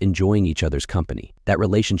 just enjoying each other's company. That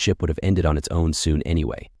relationship would have ended on its own soon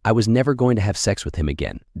anyway. I was never going to have sex with him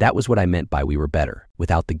again. That was what I meant by we were better,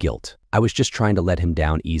 without the guilt. I was just trying to let him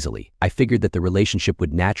down easily. I figured that the relationship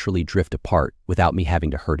would naturally drift apart without me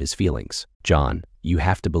having to hurt his feelings. John, you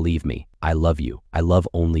have to believe me. I love you. I love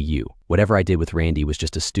only you. Whatever I did with Randy was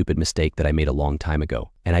just a stupid mistake that I made a long time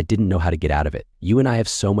ago, and I didn't know how to get out of it. You and I have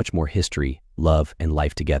so much more history, love, and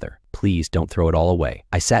life together. Please don't throw it all away.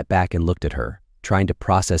 I sat back and looked at her, trying to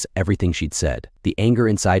process everything she'd said. The anger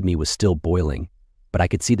inside me was still boiling, but I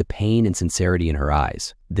could see the pain and sincerity in her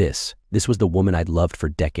eyes. This was the woman I'd loved for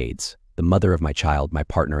decades, the mother of my child, my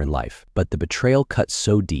partner in life. But the betrayal cut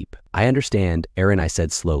so deep. I understand, Aaron, I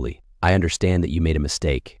said slowly. I understand that you made a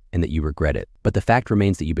mistake and that you regret it. But the fact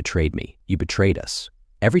remains that you betrayed me. You betrayed us.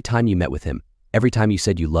 Every time you met with him, every time you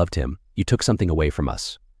said you loved him, you took something away from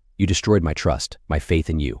us. You destroyed my trust, my faith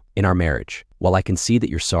in you, in our marriage. While I can see that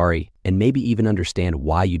you're sorry and maybe even understand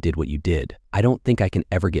why you did what you did, I don't think I can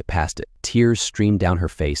ever get past it. Tears streamed down her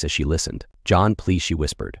face as she listened. John, please, she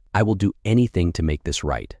whispered. I will do anything to make this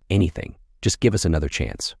right. Anything. Just give us another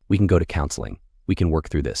chance. We can go to counseling. We can work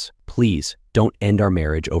through this. Please, don't end our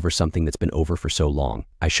marriage over something that's been over for so long.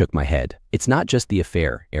 I shook my head. It's not just the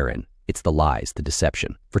affair, Aaron. It's the lies, the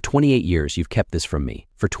deception. For 28 years, you've kept this from me.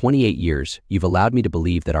 For 28 years, you've allowed me to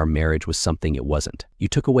believe that our marriage was something it wasn't. You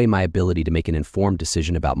took away my ability to make an informed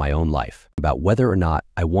decision about my own life, about whether or not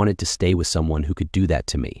I wanted to stay with someone who could do that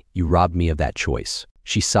to me. You robbed me of that choice.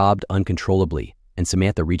 She sobbed uncontrollably, and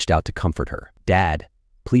Samantha reached out to comfort her. Dad,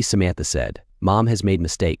 please, Samantha said. Mom has made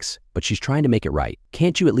mistakes, but she's trying to make it right.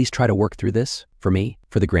 Can't you at least try to work through this? For me?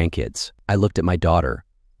 For the grandkids? I looked at my daughter,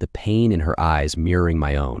 the pain in her eyes mirroring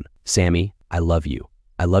my own. Sammy, I love you.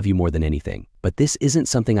 I love you more than anything. But this isn't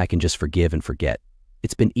something I can just forgive and forget.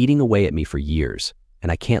 It's been eating away at me for years,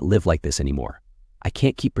 and I can't live like this anymore. I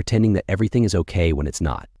can't keep pretending that everything is okay when it's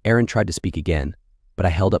not. Aaron tried to speak again, but I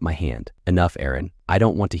held up my hand. Enough, Aaron. I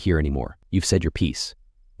don't want to hear anymore. You've said your piece.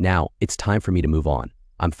 Now, it's time for me to move on.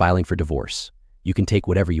 I'm filing for divorce. You can take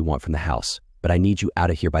whatever you want from the house, but I need you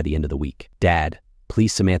out of here by the end of the week. Dad,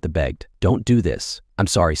 please, Samantha begged. Don't do this. I'm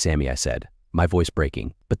sorry, Sammy, I said, my voice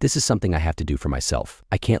breaking, but this is something I have to do for myself.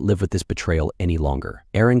 I can't live with this betrayal any longer.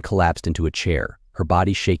 Aaron collapsed into a chair, her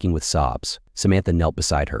body shaking with sobs. Samantha knelt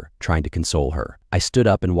beside her, trying to console her. I stood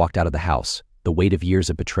up and walked out of the house, the weight of years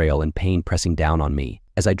of betrayal and pain pressing down on me.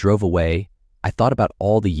 As I drove away, I thought about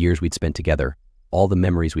all the years we'd spent together, all the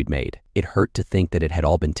memories we'd made. It hurt to think that it had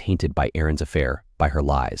all been tainted by Aaron's affair, by her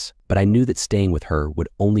lies. But I knew that staying with her would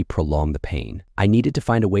only prolong the pain. I needed to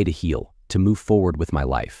find a way to heal, to move forward with my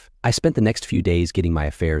life. I spent the next few days getting my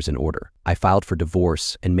affairs in order. I filed for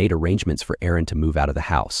divorce and made arrangements for Aaron to move out of the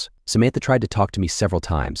house. Samantha tried to talk to me several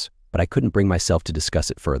times, but I couldn't bring myself to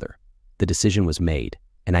discuss it further. The decision was made,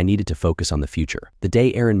 and I needed to focus on the future. The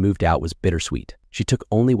day Aaron moved out was bittersweet. She took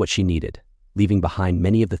only what she needed, leaving behind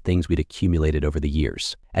many of the things we'd accumulated over the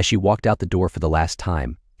years. As she walked out the door for the last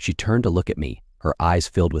time, she turned to look at me, her eyes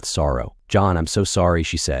filled with sorrow. John, I'm so sorry,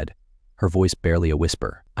 she said, her voice barely a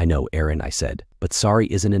whisper. I know, Aaron, I said, but sorry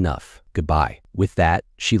isn't enough. Goodbye. With that,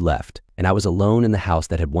 she left, and I was alone in the house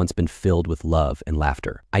that had once been filled with love and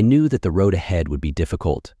laughter. I knew that the road ahead would be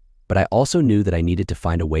difficult, but I also knew that I needed to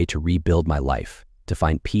find a way to rebuild my life, to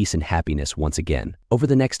find peace and happiness once again. Over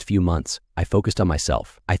the next few months, I focused on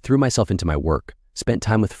myself. I threw myself into my work, spent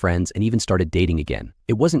time with friends, and even started dating again.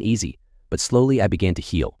 It wasn't easy, but slowly I began to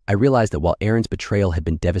heal. I realized that while Aaron's betrayal had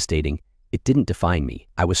been devastating, it didn't define me.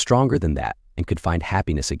 I was stronger than that and could find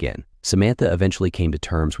happiness again. Samantha eventually came to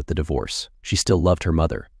terms with the divorce. She still loved her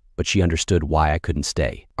mother, but she understood why I couldn't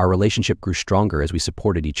stay. Our relationship grew stronger as we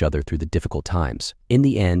supported each other through the difficult times. In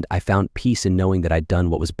the end, I found peace in knowing that I'd done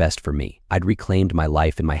what was best for me. I'd reclaimed my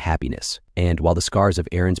life and my happiness. And while the scars of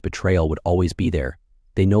Aaron's betrayal would always be there,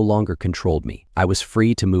 they no longer controlled me. I was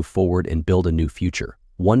free to move forward and build a new future,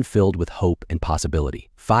 one filled with hope and possibility.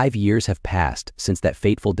 5 years have passed since that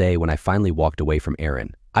fateful day when I finally walked away from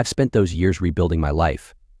Aaron. I've spent those years rebuilding my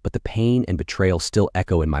life, but the pain and betrayal still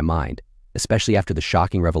echo in my mind, especially after the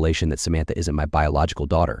shocking revelation that Samantha isn't my biological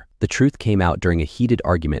daughter. The truth came out during a heated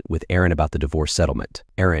argument with Aaron about the divorce settlement.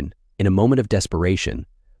 Aaron, in a moment of desperation,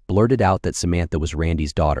 blurted out that Samantha was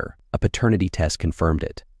Randy's daughter. A paternity test confirmed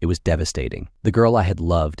it. It was devastating. The girl I had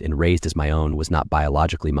loved and raised as my own was not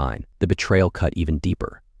biologically mine. The betrayal cut even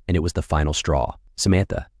deeper, and it was the final straw.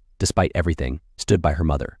 Samantha, despite everything, stood by her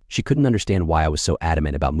mother. She couldn't understand why I was so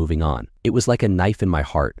adamant about moving on. It was like a knife in my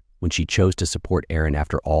heart when she chose to support Aaron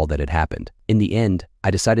after all that had happened. In the end,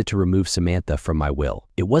 I decided to remove Samantha from my will.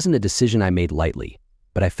 It wasn't a decision I made lightly,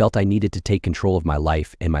 but I felt I needed to take control of my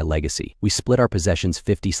life and my legacy. We split our possessions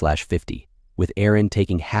 50/50, with Aaron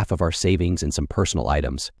taking half of our savings and some personal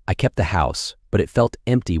items. I kept the house, but it felt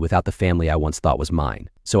empty without the family I once thought was mine.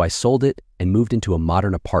 So I sold it and moved into a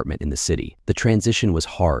modern apartment in the city. The transition was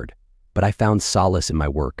hard, but I found solace in my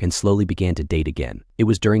work and slowly began to date again. It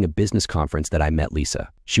was during a business conference that I met Lisa.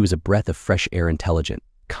 She was a breath of fresh air, intelligent,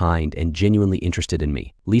 kind, and genuinely interested in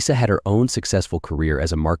me. Lisa had her own successful career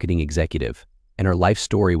as a marketing executive, and her life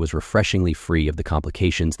story was refreshingly free of the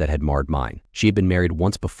complications that had marred mine. She had been married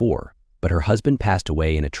once before, but her husband passed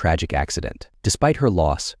away in a tragic accident. Despite her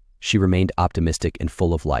loss, she remained optimistic and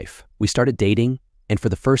full of life. We started dating, and for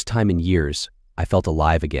the first time in years, I felt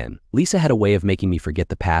alive again. Lisa had a way of making me forget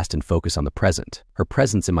the past and focus on the present. Her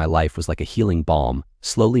presence in my life was like a healing balm,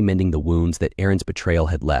 slowly mending the wounds that Aaron's betrayal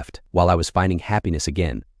had left. While I was finding happiness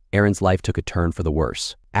again, Aaron's life took a turn for the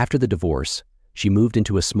worse. After the divorce, she moved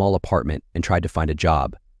into a small apartment and tried to find a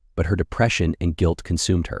job, but her depression and guilt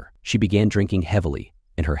consumed her. She began drinking heavily,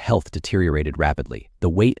 and her health deteriorated rapidly. The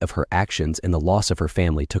weight of her actions and the loss of her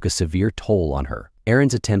family took a severe toll on her.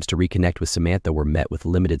 Aaron's attempts to reconnect with Samantha were met with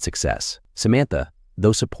limited success. Samantha,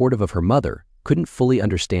 though supportive of her mother, couldn't fully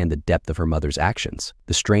understand the depth of her mother's actions.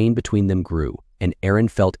 The strain between them grew, and Aaron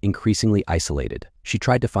felt increasingly isolated. She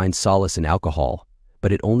tried to find solace in alcohol,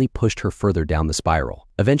 but it only pushed her further down the spiral.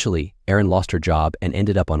 Eventually, Aaron lost her job and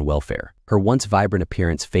ended up on welfare. Her once vibrant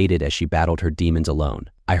appearance faded as she battled her demons alone.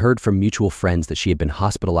 I heard from mutual friends that she had been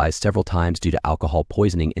hospitalized several times due to alcohol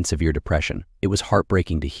poisoning and severe depression. It was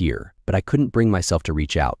heartbreaking to hear, but I couldn't bring myself to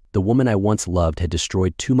reach out. The woman I once loved had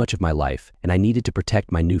destroyed too much of my life, and I needed to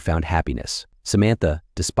protect my newfound happiness. Samantha,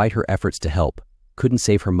 despite her efforts to help, couldn't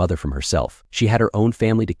save her mother from herself. She had her own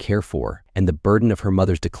family to care for, and the burden of her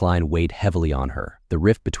mother's decline weighed heavily on her. The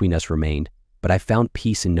rift between us remained, but I found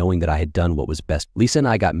peace in knowing that I had done what was best. Lisa and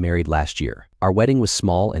I got married last year. Our wedding was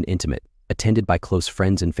small and intimate, attended by close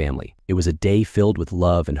friends and family. It was a day filled with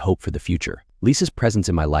love and hope for the future. Lisa's presence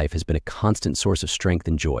in my life has been a constant source of strength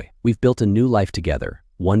and joy. We've built a new life together,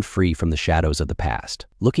 one free from the shadows of the past.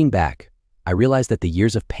 Looking back, I realized that the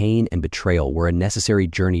years of pain and betrayal were a necessary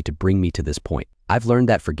journey to bring me to this point. I've learned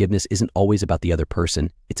that forgiveness isn't always about the other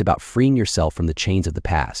person, it's about freeing yourself from the chains of the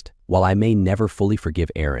past. While I may never fully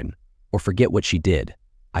forgive Aaron, or forget what she did,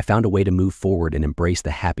 I found a way to move forward and embrace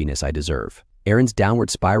the happiness I deserve. Aaron's downward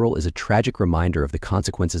spiral is a tragic reminder of the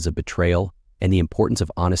consequences of betrayal and the importance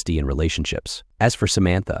of honesty in relationships. As for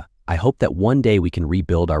Samantha, I hope that one day we can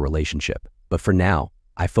rebuild our relationship. But for now,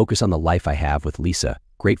 I focus on the life I have with Lisa,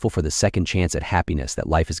 grateful for the second chance at happiness that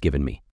life has given me.